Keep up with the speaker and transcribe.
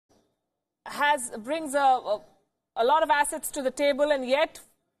brings a lot of assets to the table, and yet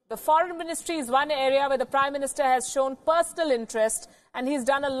the foreign ministry is one area where the Prime Minister has shown personal interest, and he's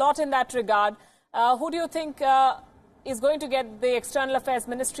done a lot in that regard. Who do you think is going to get the External Affairs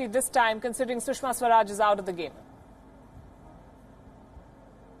Ministry this time, considering Sushma Swaraj is out of the game?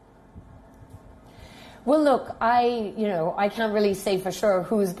 Well, look, I can't really say for sure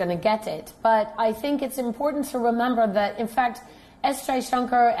who's going to get it, but I think it's important to remember that, in fact, S.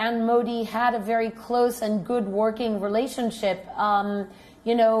 Jaishankar and Modi had a very close and good working relationship,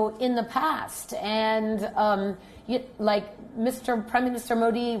 in the past. And, Prime Minister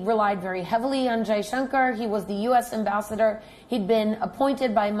Modi relied very heavily on Jaishankar. He was the U.S. ambassador. He'd been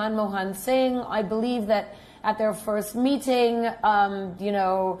appointed by Manmohan Singh. I believe that at their first meeting,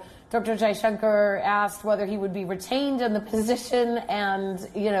 Dr. Jaishankar asked whether he would be retained in the position, and,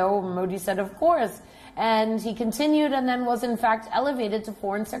 Modi said, of course. And he continued and then was, in fact, elevated to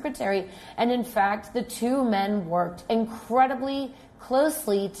Foreign Secretary. And, in fact, the two men worked incredibly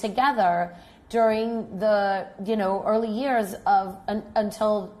closely together during the, early years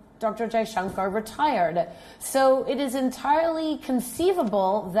until Dr. Jaishankar retired. So it is entirely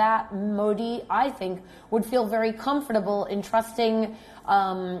conceivable that Modi, I think, would feel very comfortable in trusting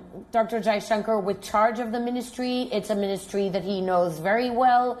Dr. Jaishankar with charge of the ministry. It's a ministry that he knows very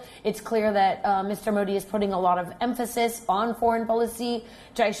well. It's clear that Mr. Modi is putting a lot of emphasis on foreign policy.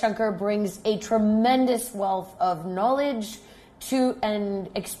 Jaishankar brings a tremendous wealth of knowledge and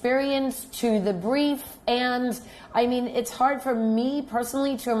experience to the brief. And I mean, it's hard for me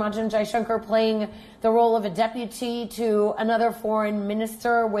personally to imagine Jaishankar playing the role of a deputy to another foreign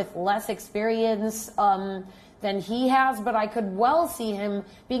minister with less experience than he has, but I could well see him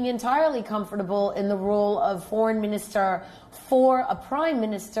being entirely comfortable in the role of foreign minister for a prime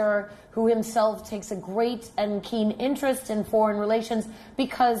minister who himself takes a great and keen interest in foreign relations,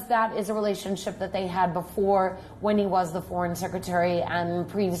 because that is a relationship that they had before when he was the foreign secretary and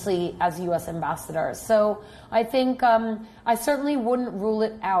previously as U.S. ambassador. So I think I certainly wouldn't rule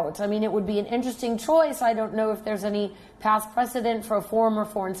it out. I mean, it would be an interesting choice. I don't know if there's any past precedent for a former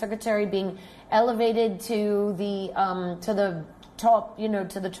foreign secretary being elevated to the top,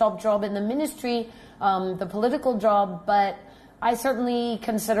 to the top job in the ministry, the political job, but I certainly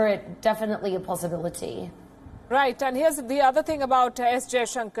consider it definitely a possibility. Right, and here's the other thing about S.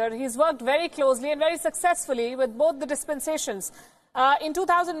 Jaishankar. He's worked very closely and very successfully with both the dispensations. In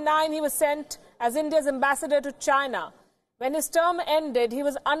 2009, he was sent as India's ambassador to China. When his term ended, he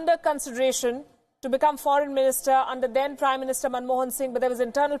was under consideration to become foreign minister under then Prime Minister Manmohan Singh, but there was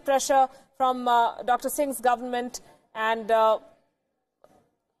internal pressure from Dr. Singh's government, and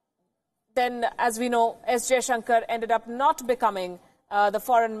then, as we know, S. Jaishankar ended up not becoming the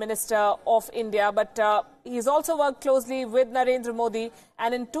foreign minister of India, but he's also worked closely with Narendra Modi,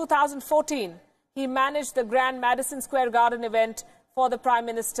 and in 2014, he managed the Grand Madison Square Garden event for the Prime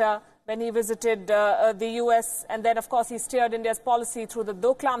Minister when he visited the US, and then, of course, he steered India's policy through the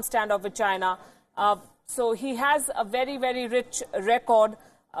Doklam standoff with China. So he has a very, very rich record.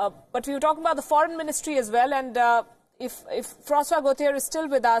 But we were talking about the foreign ministry as well, and if François Gauthier is still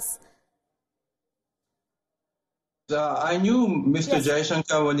with us. I knew Mr. Yes.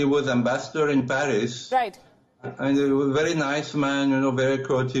 Jaishankar when he was ambassador in Paris. Right. And he was a very nice man, very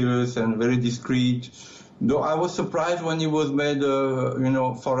courteous and very discreet. Though I was surprised when he was made,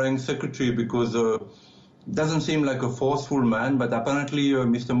 foreign secretary, because doesn't seem like a forceful man, but apparently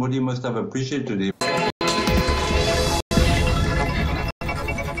Mr. Modi must have appreciated him.